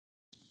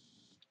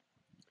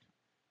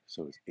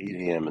So it's 8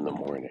 a.m. in the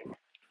morning,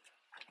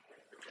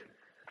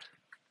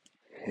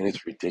 and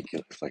it's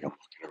ridiculous. Like I'm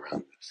looking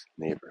around this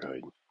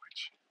neighborhood,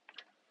 which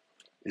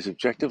is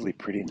objectively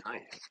pretty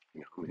nice.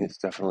 I mean, it's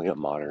definitely a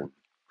modern,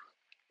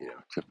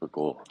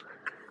 typical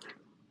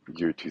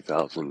year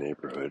 2000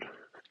 neighborhood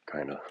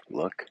kind of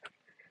look,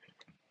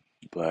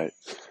 but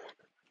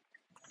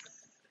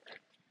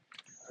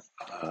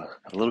a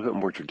little bit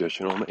more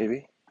traditional,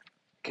 maybe.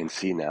 Can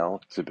see now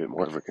it's a bit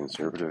more of a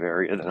conservative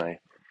area than I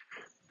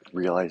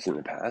realized in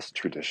the past.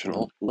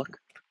 Traditional look,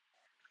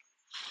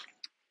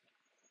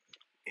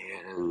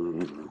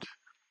 and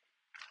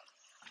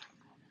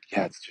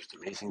yeah, it's just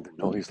amazing the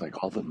noise,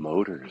 like all the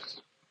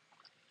motors.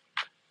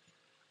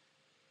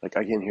 Like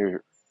I can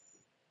hear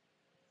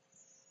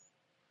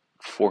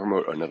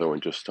another one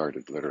just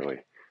started literally.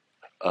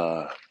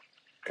 Uh,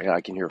 yeah,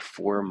 I can hear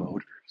four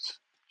motors.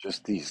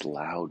 Just these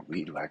loud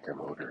weed whacker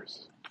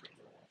motors.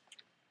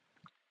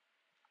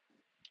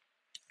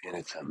 And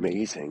it's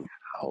amazing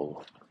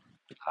how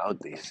loud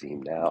they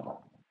seem now.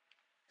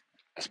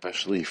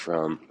 Especially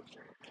from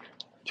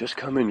just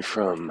coming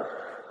from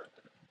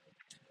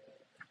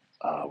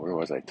where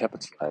was I?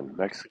 Tepoztlan,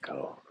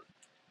 Mexico.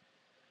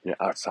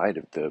 Outside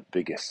of the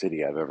biggest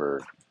city I've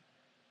ever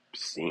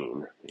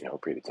seen,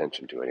 paid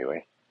attention to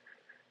anyway.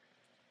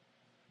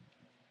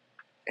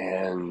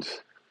 And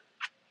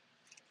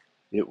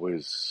it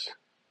was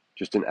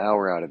just an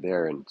hour out of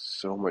there and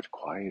so much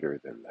quieter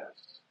than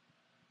this.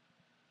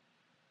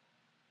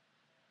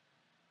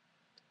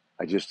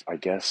 I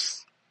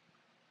guess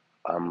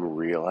I'm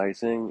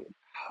realizing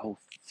how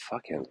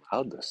fucking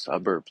loud the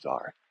suburbs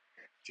are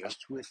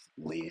just with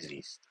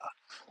lazy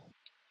stuff.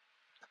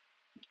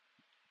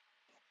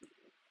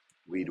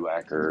 Weed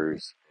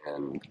whackers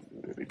and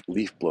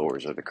leaf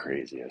blowers are the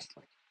craziest.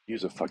 Like,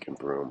 use a fucking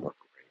broom.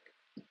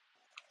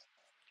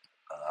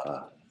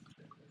 Uh,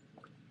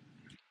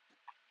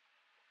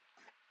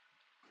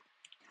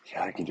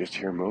 yeah, I can just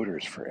hear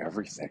motors for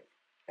everything.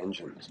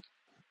 Engines.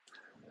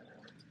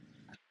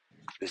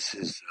 This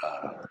is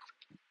uh,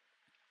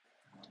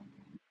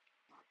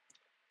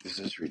 this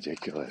is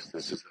ridiculous.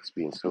 This is us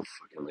being so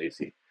fucking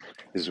lazy.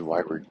 This is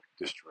why we're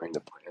destroying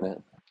the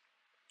planet.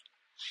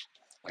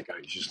 Like I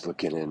was just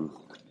looking in,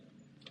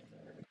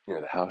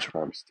 the house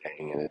where I'm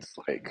staying, and it's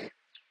like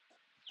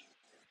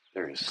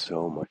there is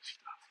so much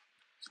stuff,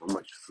 so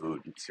much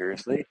food.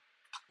 Seriously,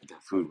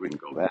 that food wouldn't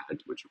go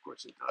bad, which of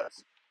course it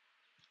does.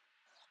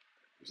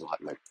 There's a lot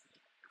in my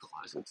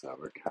closets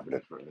or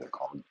cabinets, whatever they're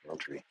called,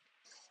 pantry.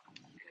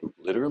 And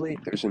literally,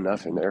 there's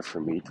enough in there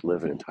for me to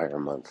live an entire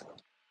month.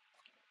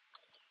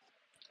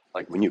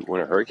 Like when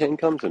a hurricane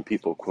comes and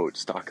people quote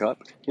stock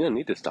up, you don't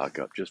need to stock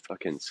up. Just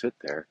fucking sit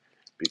there,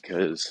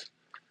 because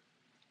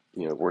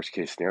worst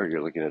case scenario,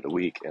 you're looking at a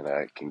week, and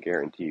I can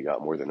guarantee you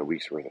got more than a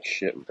week's worth of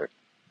shit in their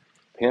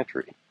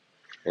pantry.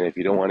 And if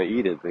you don't want to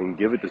eat it, then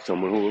give it to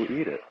someone who will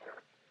eat it.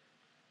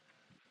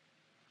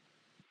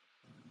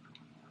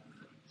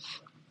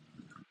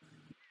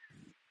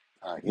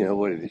 You know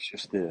what? It's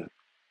just the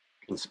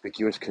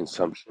conspicuous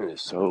consumption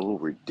is so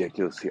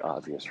ridiculously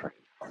obvious right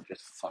now.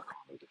 Just fuck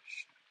all of this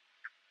shit.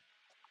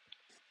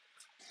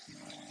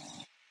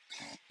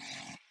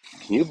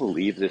 Can you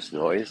believe this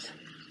noise?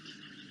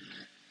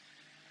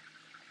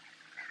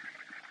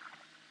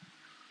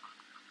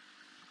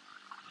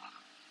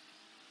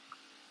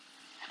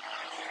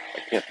 I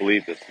can't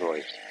believe this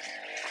noise.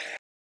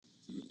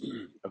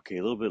 Okay,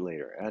 a little bit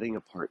later, adding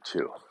a part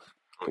two.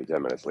 Only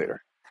 10 minutes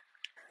later.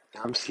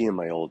 Now I'm seeing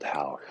my old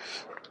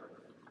house.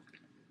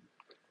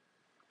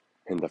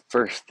 And the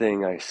first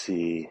thing I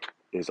see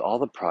is all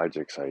the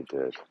projects I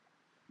did.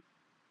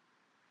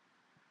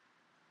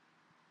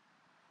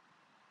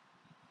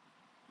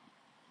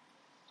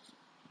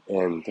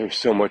 And there's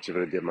so much of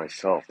it I did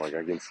myself. Like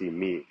I can see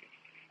me,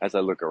 as I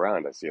look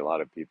around, I see a lot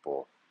of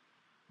people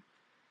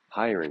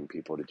hiring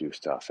people to do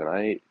stuff. And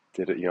I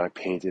did it, I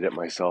painted it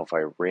myself.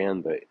 I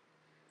ran the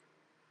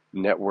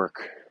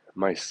network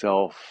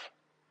myself.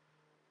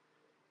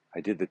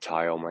 I did the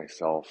tile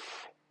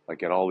myself.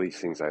 Like at all these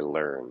things I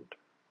learned.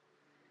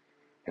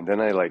 And then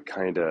I like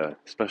kind of,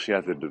 especially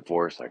after the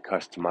divorce, I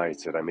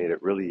customized it. I made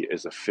it really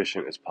as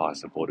efficient as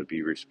possible to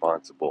be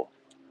responsible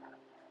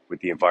with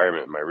the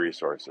environment and my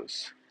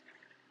resources.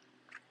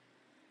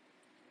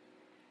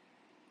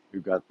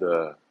 We've got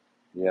the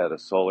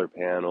solar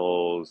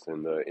panels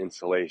and the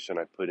insulation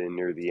I put in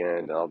near the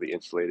end, and all the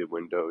insulated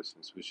windows.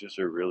 This was just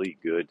a really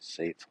good,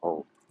 safe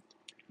home.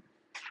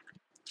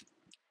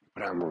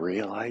 But I'm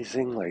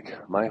realizing,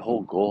 like, my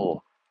whole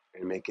goal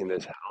in making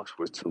this house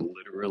was to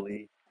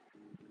literally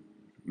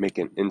make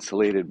an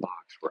insulated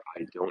box where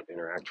I don't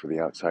interact with the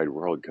outside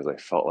world, because I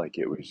felt like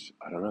it was,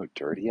 I don't know,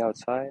 dirty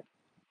outside.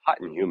 Hot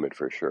and humid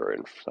for sure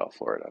in South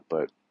Florida,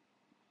 but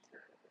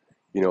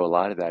a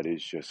lot of that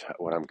is just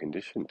what I'm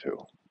conditioned to.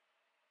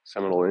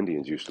 Seminole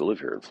Indians used to live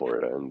here in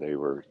Florida, and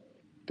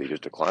they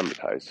just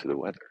acclimatized to the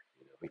weather.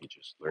 We could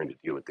just learn to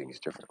deal with things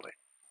differently.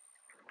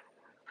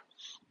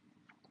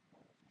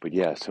 But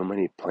yeah, so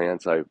many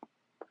plants I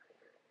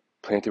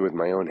planted with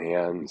my own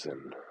hands,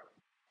 and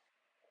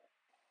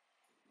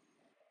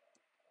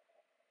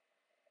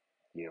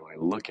I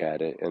look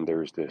at it and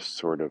there's this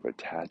sort of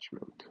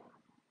attachment.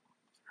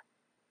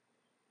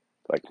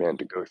 Like, man,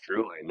 to go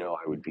through, I know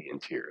I would be in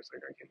tears.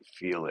 Like, I can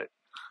feel it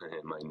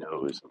in my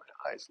nose and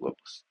my eyes,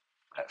 lips.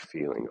 That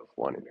feeling of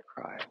wanting to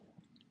cry.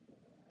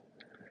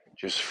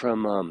 Just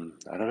from,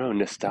 I don't know,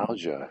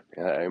 nostalgia.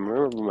 I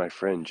remember my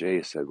friend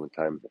Jay said one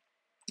time,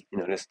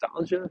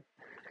 nostalgia,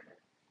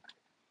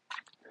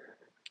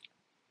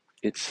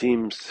 it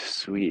seems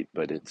sweet,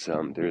 but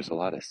there's a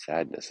lot of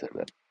sadness in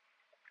it.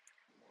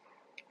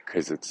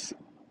 Because it's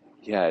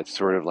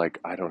sort of like,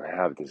 I don't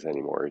have this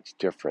anymore. It's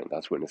different.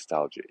 That's what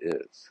nostalgia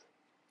is.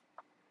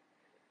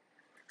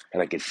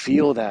 And I could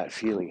feel that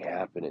feeling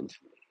happening to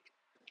me.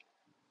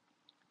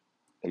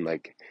 And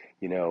like,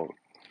 you know,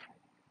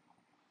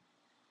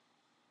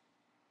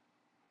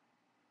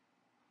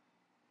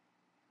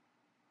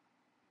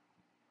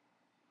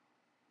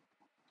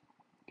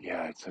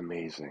 yeah, it's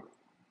amazing.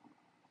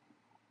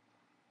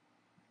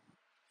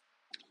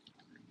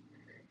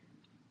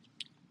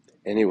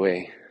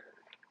 Anyway,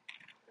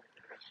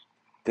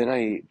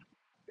 then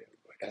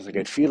as I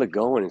could feel it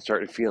going and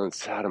started feeling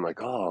sad, I'm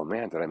like, oh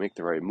man, did I make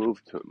the right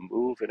move to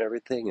move and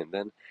everything? And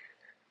then,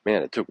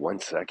 man, it took 1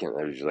 second.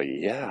 I was just like,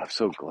 yeah, I'm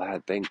so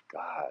glad. Thank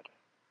God.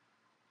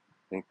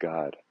 Thank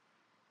God.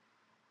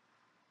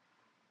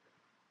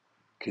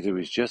 Because it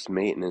was just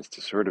maintenance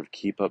to sort of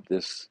keep up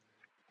this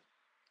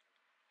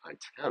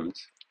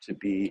attempt to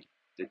be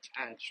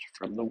detached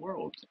from the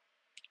world.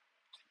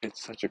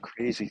 It's such a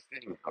crazy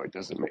thing how it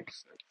doesn't make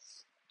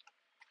sense.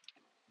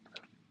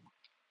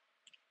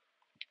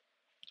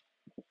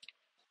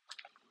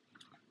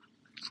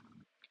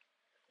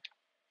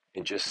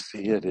 And just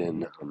see it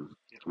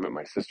I'm at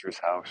my sister's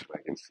house and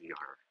I can see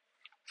our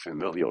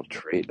familial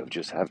trait of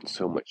just having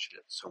so much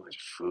shit, so much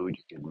food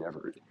you can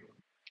never,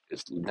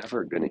 it's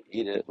never gonna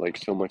eat it. Like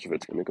so much of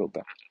it's gonna go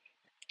bad.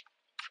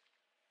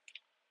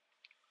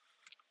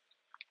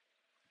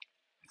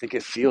 I think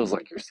it feels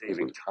like you're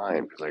saving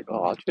time because like,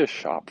 oh, I'll just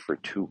shop for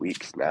 2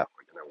 weeks now,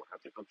 and then I won't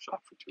have to come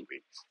shop for 2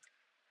 weeks.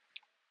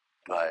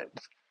 But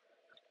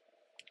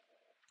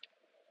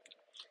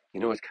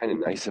what's kind of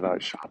nice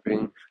about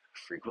shopping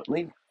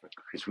frequently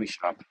because we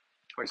shop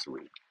twice a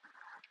week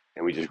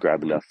and we just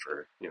grab enough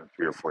for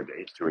 3 or 4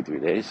 days, 2 or 3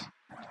 days.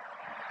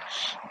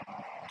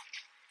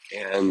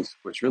 And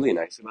what's really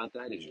nice about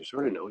that is you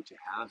sort of know what you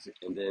have,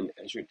 and then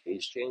as your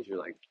tastes change, you're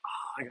like,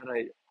 oh, I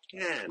gotta,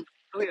 man,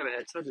 I haven't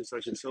had such and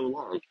such in so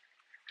long.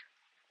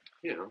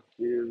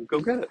 You go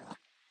get it.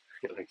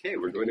 You're like, hey,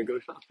 we're going to go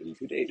shop in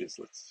 2 days.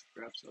 Let's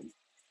grab some.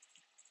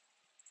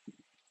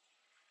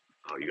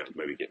 Oh, you guys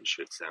might be getting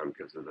shit sound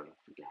because of the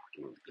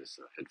blocking of this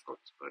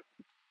headphones. But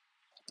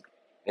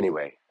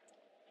anyway,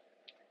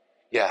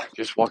 yeah,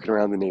 just walking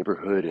around the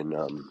neighborhood and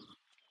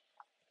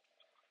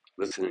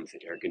listening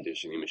to air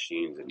conditioning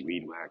machines and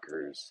weed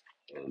whackers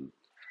and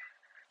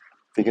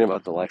thinking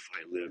about the life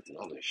I lived and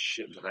all the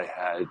shit that I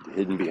had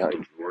hidden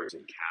behind drawers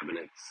and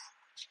cabinets.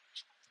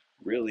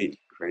 Really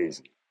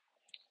crazy.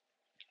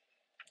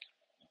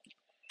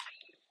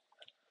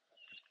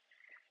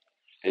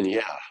 And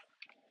yeah,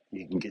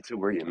 you can get to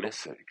where you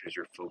miss it because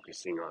you're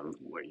focusing on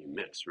what you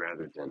miss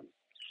rather than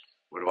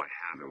what do I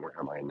have and where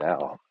am I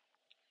now.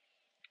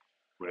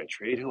 When I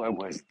trade who I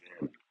was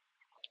then,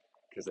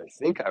 because I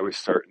think I was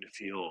starting to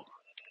feel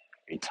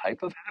a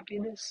type of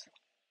happiness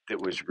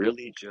that was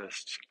really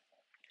just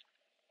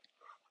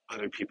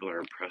other people are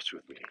impressed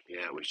with me.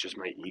 Yeah, it was just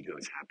my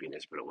ego's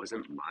happiness, but it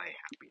wasn't my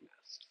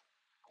happiness.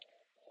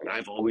 And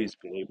I've always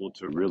been able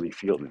to really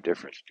feel the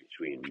difference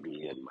between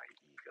me and my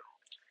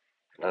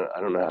ego.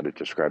 I don't know how to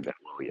describe that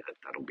well yet.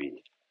 That'll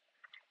be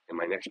in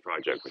my next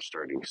project, which is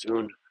starting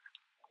soon.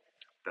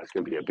 That's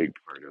going to be a big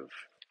part of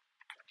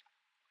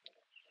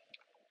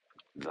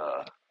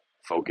the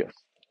focus.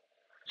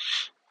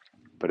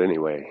 But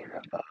anyway,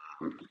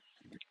 um,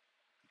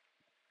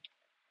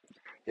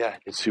 yeah,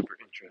 it's super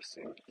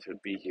interesting to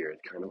be here.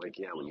 It's kind of like,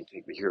 yeah, when you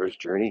take the hero's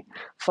journey,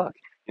 fuck,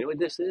 you know what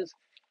this is?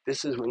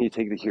 This is when you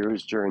take the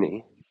hero's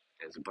journey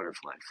as a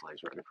butterfly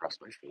flies right across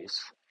my face,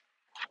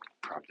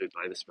 prompted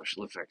by the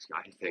special effects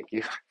guy. Thank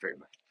you very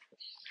much,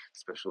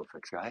 special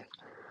effects guy.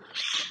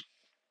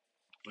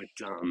 But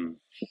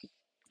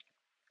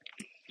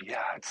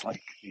yeah, it's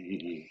like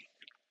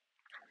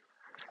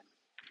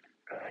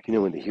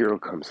when the hero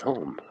comes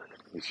home,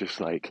 it's just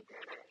like,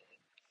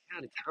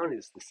 yeah, the town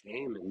is the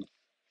same, and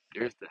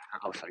there's the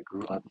house I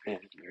grew up in,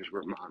 there's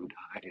where mom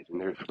died, and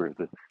there's where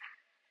the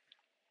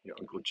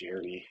Uncle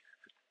Jerry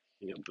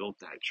built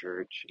that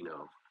church,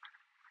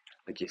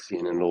 like you see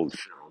in an old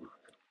film.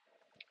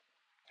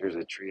 There's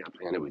a tree I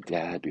planted with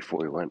Dad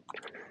before he went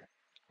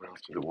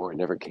off to the war and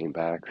never came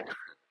back.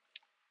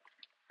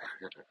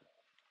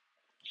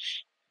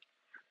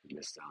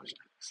 Nostalgia,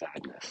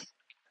 sadness.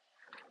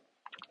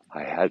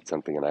 I had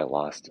something and I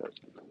lost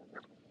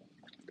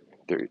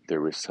it.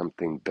 There was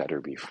something better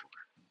before.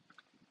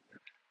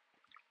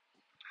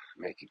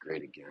 Make it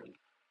great again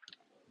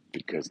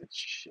because it's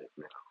shit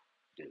now.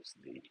 Is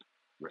the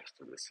rest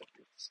of the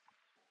sentence,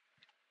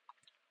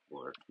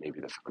 or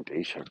maybe the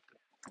foundation.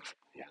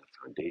 Yeah, the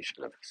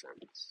foundation of the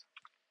sentence.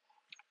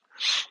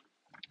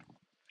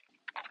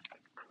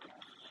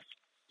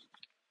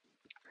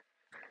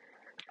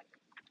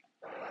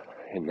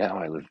 And now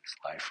I live this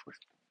life with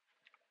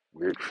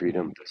weird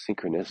freedom. The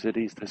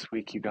synchronicities this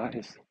week, you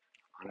guys,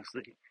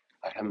 honestly,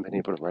 I haven't been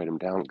able to write them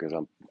down because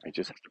I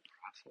just have to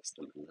process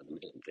them and let them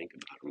in and think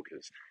about them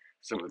because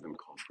some of them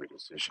call for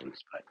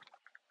decisions. But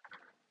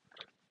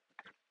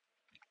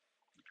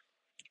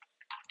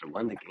I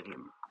won the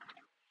game.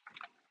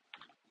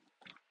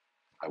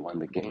 I won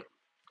the game.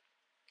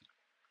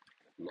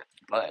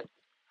 But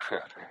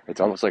it's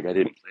almost like I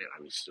didn't play it.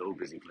 I was so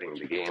busy playing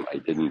the game,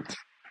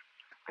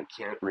 I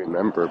can't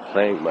remember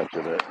playing much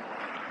of it.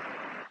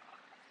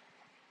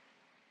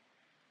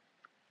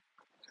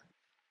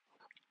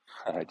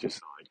 I just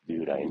saw a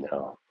dude I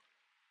know.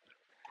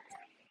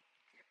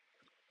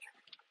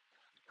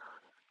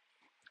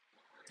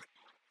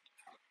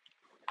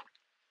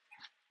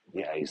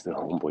 Yeah, he's the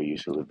homeboy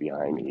used to live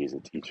behind me. He's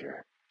a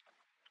teacher.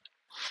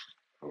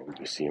 I'm going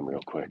to see him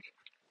real quick.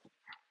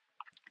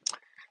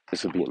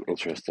 This will be an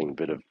interesting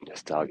bit of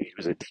nostalgia. He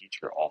was a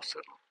teacher also.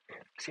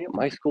 Is he at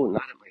my school?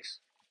 Not at my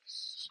school.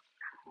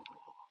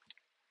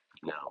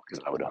 No,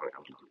 because I would have hung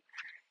out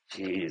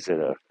with him. He's at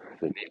the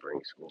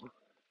neighboring school.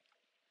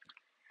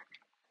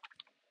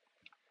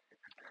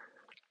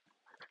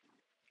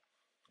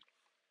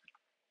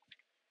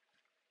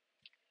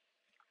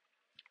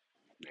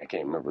 I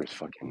can't remember his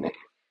fucking name.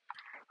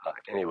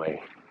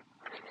 Anyway,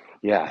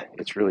 yeah,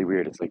 it's really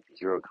weird. It's like the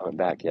hero coming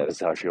back. Yeah,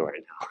 that's how I feel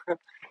right now.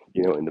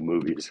 In the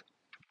movies,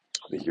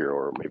 the hero,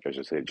 or maybe I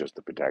should say just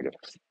the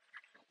protagonist,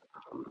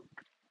 um,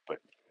 but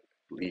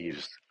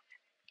leaves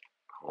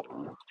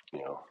home,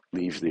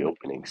 leaves the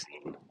opening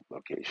scene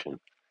location,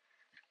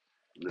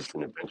 lives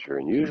an adventure,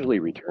 and usually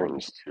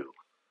returns to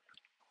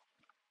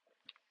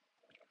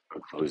a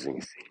closing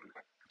scene.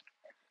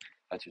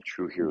 That's a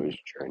true hero's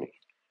journey,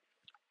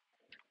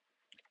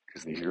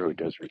 because the hero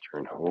does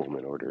return home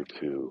in order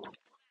to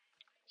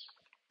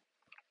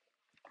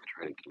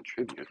try to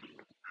contribute.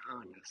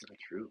 Oh, that's not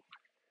true.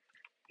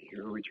 The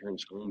hero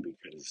returns home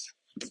because,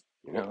 because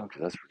that's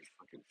where his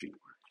fucking feet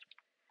were.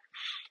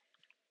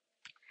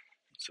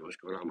 So what's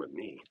going on with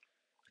me?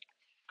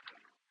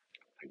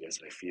 I guess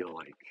I feel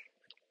like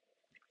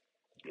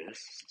this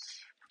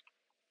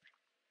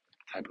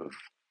type of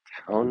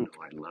town,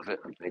 though I love it,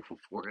 I'm thankful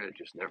for it, it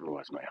just never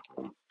was my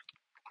home.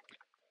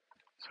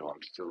 So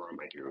I'm still on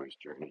my hero's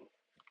journey,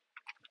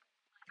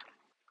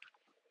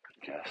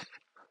 I guess.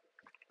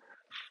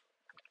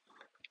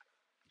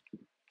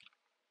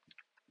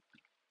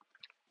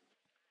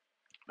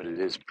 But it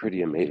is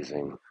pretty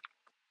amazing.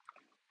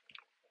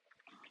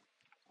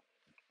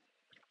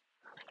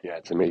 Yeah,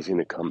 it's amazing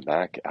to come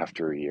back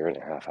after a year and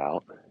a half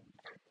out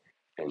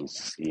and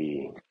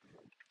see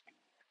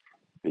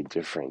the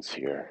difference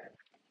here.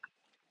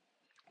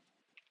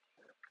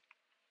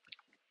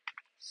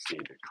 See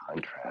the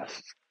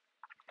contrast.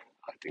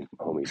 I think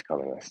homie's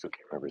coming. I still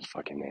can't remember his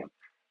fucking name.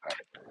 All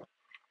right.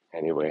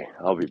 Anyway,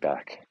 I'll be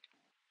back.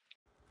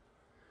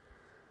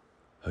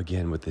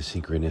 Again with the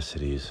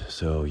synchronicities.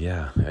 So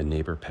yeah, a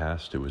neighbor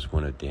passed. It was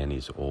one of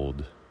Danny's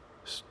old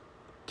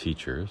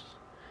teachers.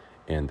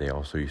 And they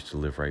also used to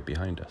live right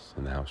behind us,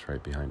 in the house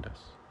right behind us,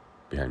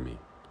 behind me.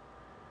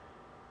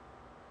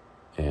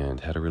 And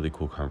had a really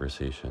cool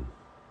conversation.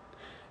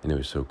 And it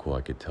was so cool,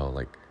 I could tell,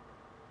 like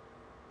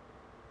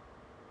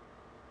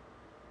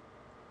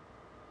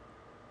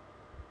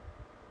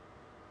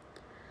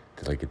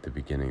at the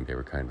beginning, they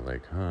were kind of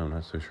like, I'm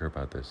not so sure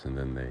about this. And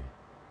then they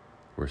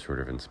were sort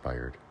of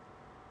inspired.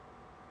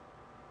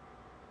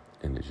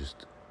 And it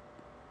just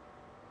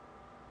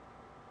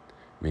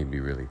made me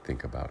really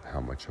think about how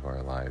much of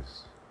our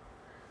lives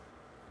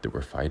that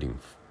we're fighting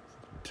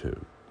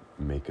to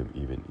make them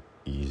even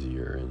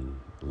easier and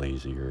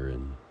lazier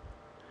and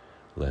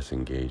less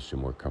engaged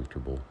and more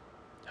comfortable.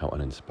 How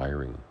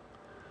uninspiring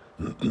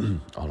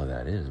all of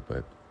that is,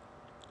 but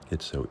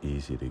it's so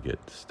easy to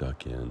get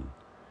stuck in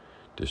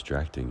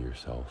distracting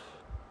yourself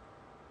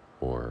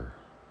or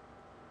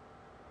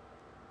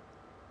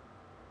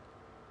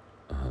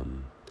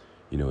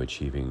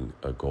achieving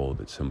a goal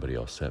that somebody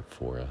else set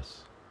for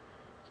us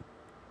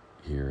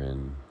here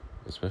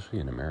especially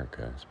in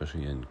America,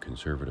 especially in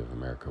conservative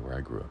America where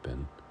I grew up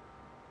in.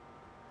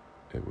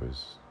 It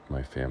was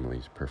my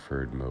family's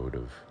preferred mode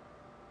of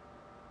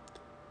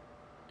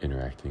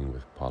interacting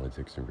with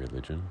politics and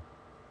religion.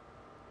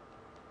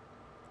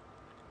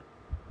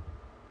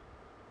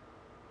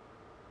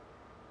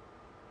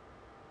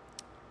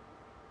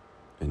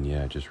 And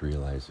yeah, just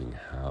realizing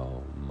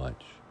how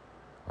much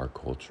our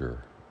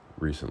culture,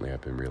 recently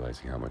I've been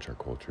realizing how much our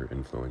culture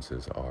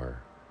influences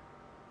our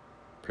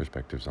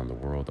perspectives on the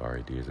world, our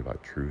ideas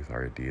about truth,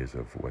 our ideas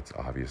of what's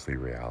obviously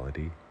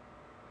reality.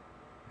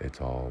 It's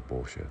all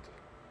bullshit.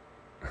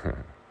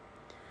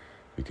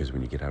 Because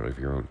when you get out of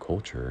your own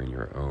culture and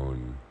your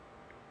own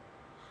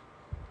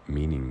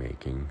meaning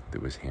making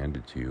that was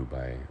handed to you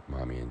by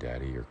mommy and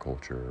daddy, your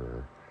culture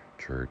or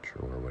church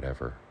or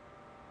whatever,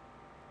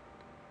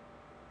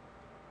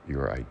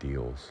 your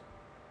ideals,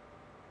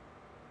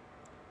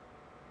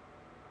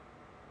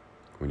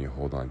 when you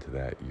hold on to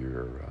that,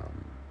 you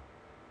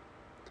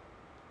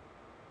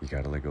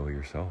got to let go of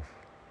yourself.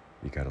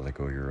 You got to let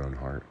go of your own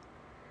heart.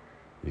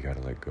 You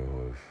gotta let go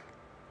of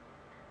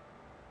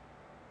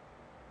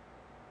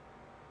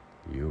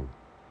you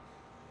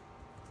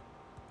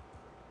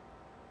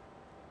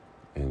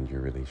and your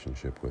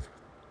relationship with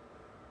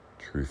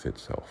truth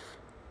itself,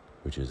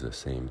 which is the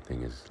same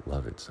thing as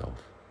love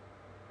itself,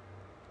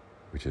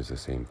 which is the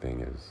same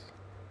thing as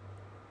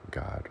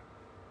God.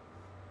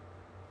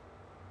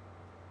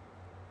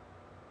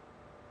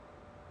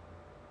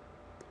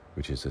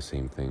 Which is the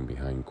same thing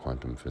behind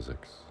quantum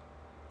physics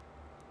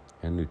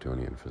and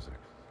Newtonian physics.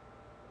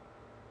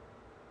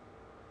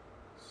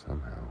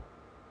 Somehow.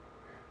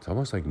 It's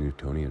almost like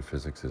Newtonian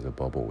physics is a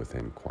bubble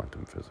within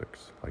quantum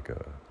physics, like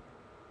a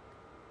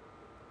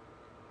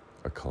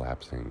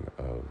collapsing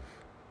of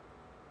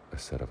a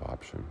set of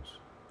options.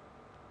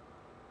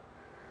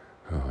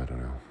 Oh, I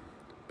don't know.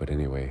 But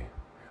anyway,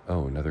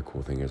 another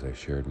cool thing is I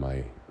shared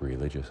my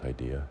religious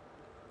idea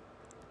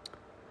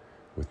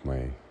with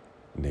my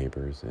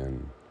neighbors,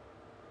 and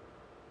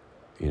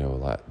a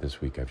lot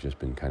this week I've just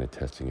been kind of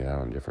testing it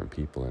out on different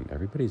people, and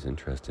everybody's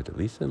interested, at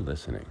least in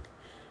listening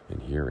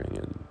and hearing,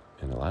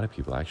 and a lot of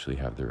people actually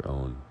have their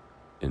own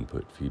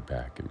input,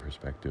 feedback, and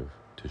perspective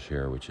to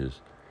share, which is,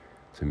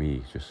 to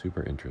me, just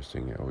super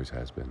interesting. It always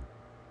has been.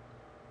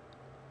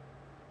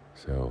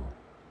 So,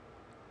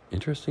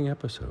 interesting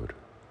episode.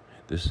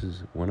 This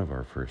is one of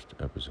our first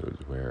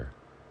episodes where,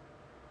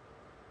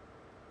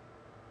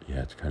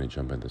 it's kind of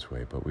jumping this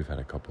way, but we've had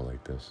a couple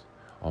like this.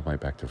 All my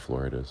back to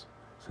Florida's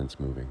since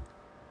moving.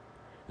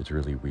 It's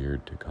really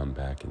weird to come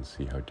back and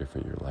see how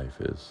different your life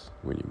is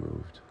when you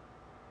moved.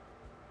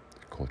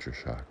 Culture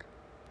shock.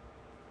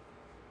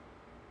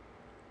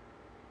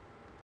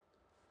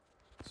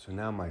 So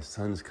now my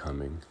son's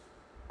coming,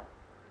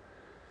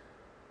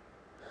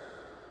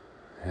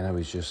 and I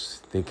was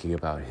just thinking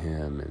about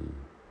him and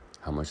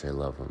how much I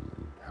love him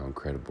and how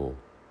incredible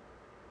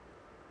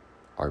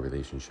our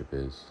relationship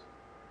is.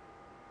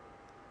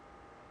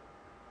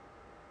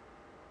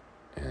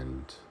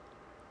 And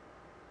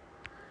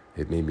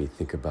it made me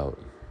think about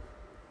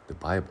the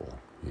Bible,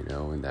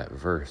 in that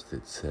verse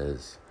that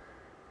says,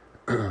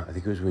 I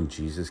think it was when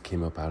Jesus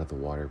came up out of the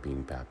water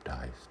being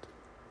baptized.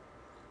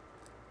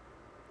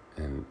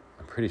 And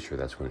I'm pretty sure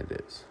that's when it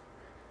is.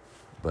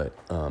 But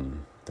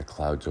the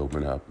clouds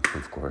open up,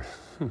 of course.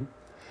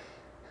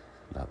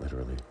 Not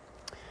literally.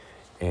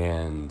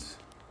 And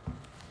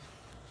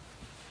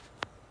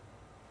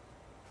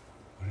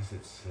what does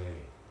it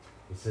say?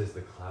 It says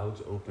the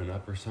clouds open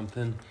up or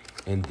something,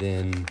 and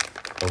then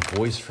a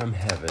voice from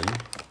heaven,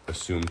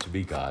 assumed to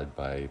be God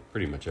by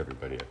pretty much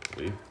everybody, I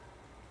believe,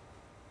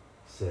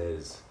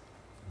 says,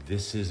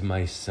 "This is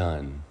my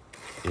son,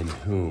 in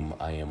whom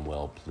I am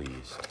well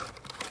pleased."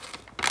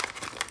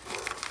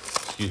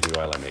 Excuse me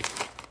while I make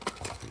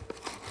coffee.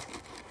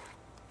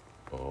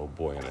 Oh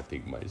boy, and I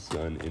think my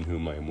son, in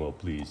whom I am well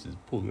pleased, is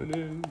pulling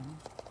in.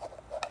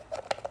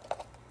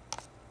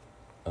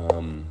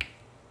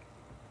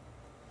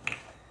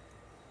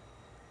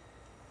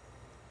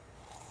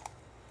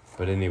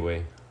 But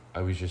anyway,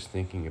 I was just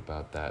thinking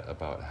about that,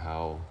 about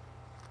how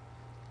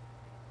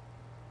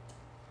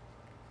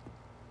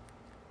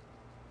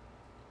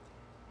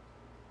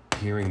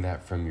hearing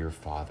that from your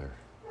father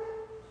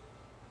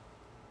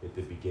at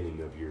the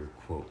beginning of your,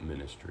 quote,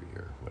 ministry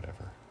or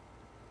whatever,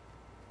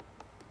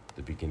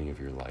 the beginning of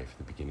your life,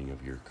 the beginning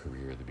of your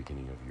career, the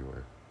beginning of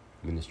your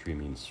ministry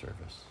means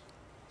service,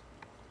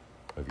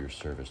 of your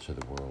service to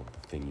the world,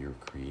 the thing you're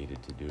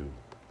created to do.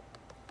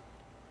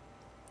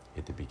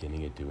 At the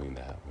beginning of doing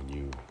that, when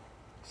you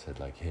said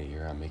like, hey,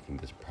 here I'm making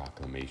this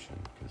proclamation,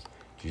 because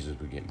Jesus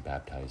was getting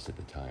baptized at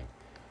the time.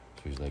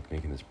 So he's like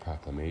making this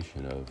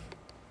proclamation of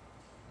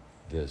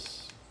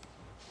this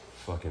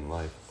fucking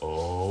life.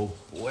 Oh,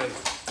 wait,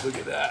 look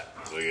at that.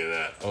 Look at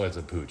that. Oh, it's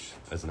a pooch.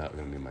 That's not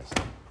going to be my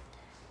son.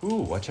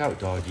 Ooh, watch out,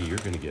 doggy. You're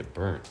going to get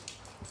burnt.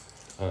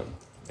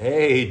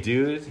 Hey,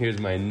 dude, here's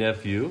my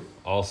nephew,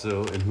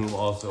 also in whom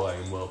also I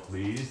am well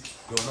pleased.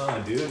 What's going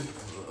on, dude?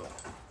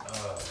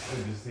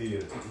 Good to see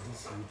you.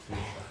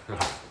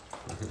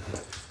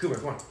 Cooper,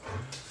 come on.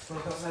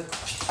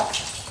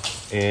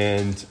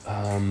 And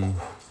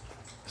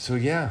so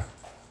yeah,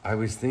 I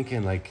was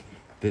thinking like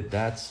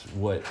that's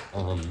what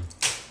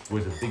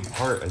was a big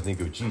part, I think,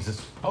 of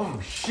Jesus. Oh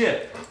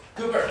shit,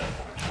 Cooper!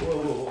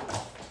 Whoa.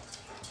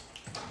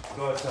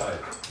 Go outside.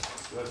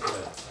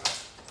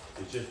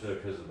 It's just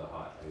because of the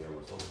hot. I got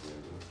what's all the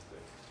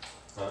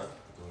huh?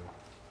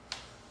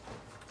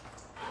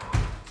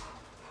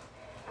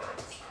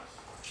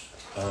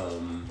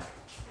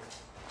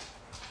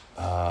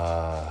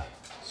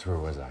 So where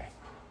was I?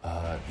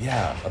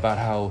 About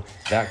how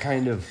that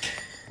kind of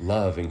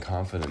love and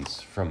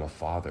confidence from a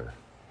father,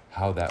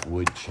 how that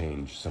would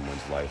change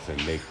someone's life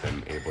and make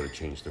them able to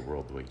change the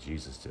world the way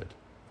Jesus did.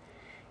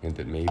 And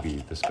that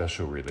maybe the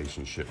special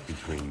relationship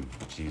between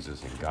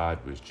Jesus and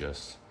God was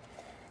just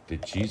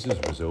that Jesus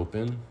was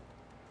open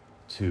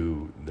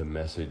to the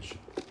message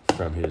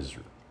from his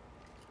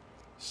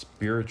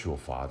spiritual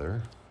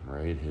father,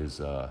 right?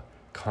 His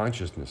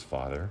consciousness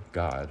father,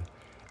 God,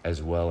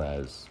 as well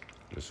as,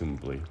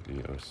 assumably,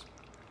 is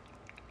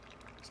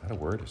that a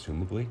word,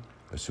 assumably?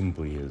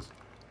 Assumably his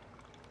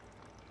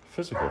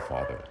physical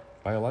father,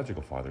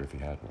 biological father if he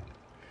had one.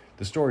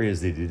 The story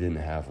is that he didn't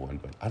have one,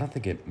 but I don't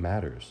think it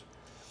matters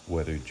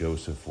whether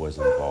Joseph was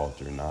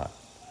involved or not.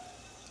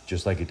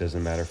 Just like it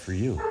doesn't matter for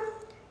you.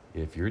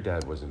 If your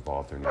dad was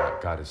involved or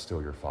not, God is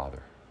still your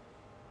father.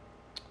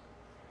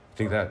 I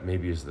think that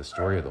maybe is the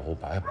story of the whole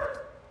Bible.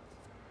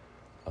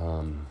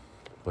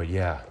 But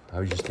yeah, I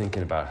was just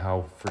thinking about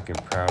how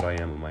freaking proud I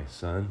am of my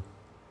son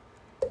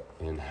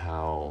and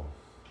how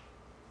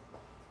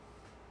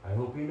I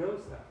hope he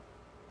knows that.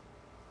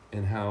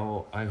 And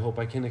how I hope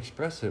I can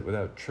express it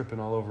without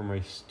tripping all over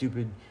my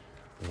stupid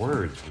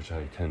words, which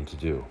I tend to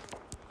do.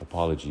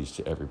 Apologies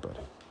to everybody.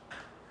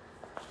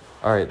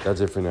 All right, that's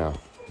it for now.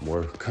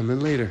 More coming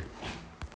later.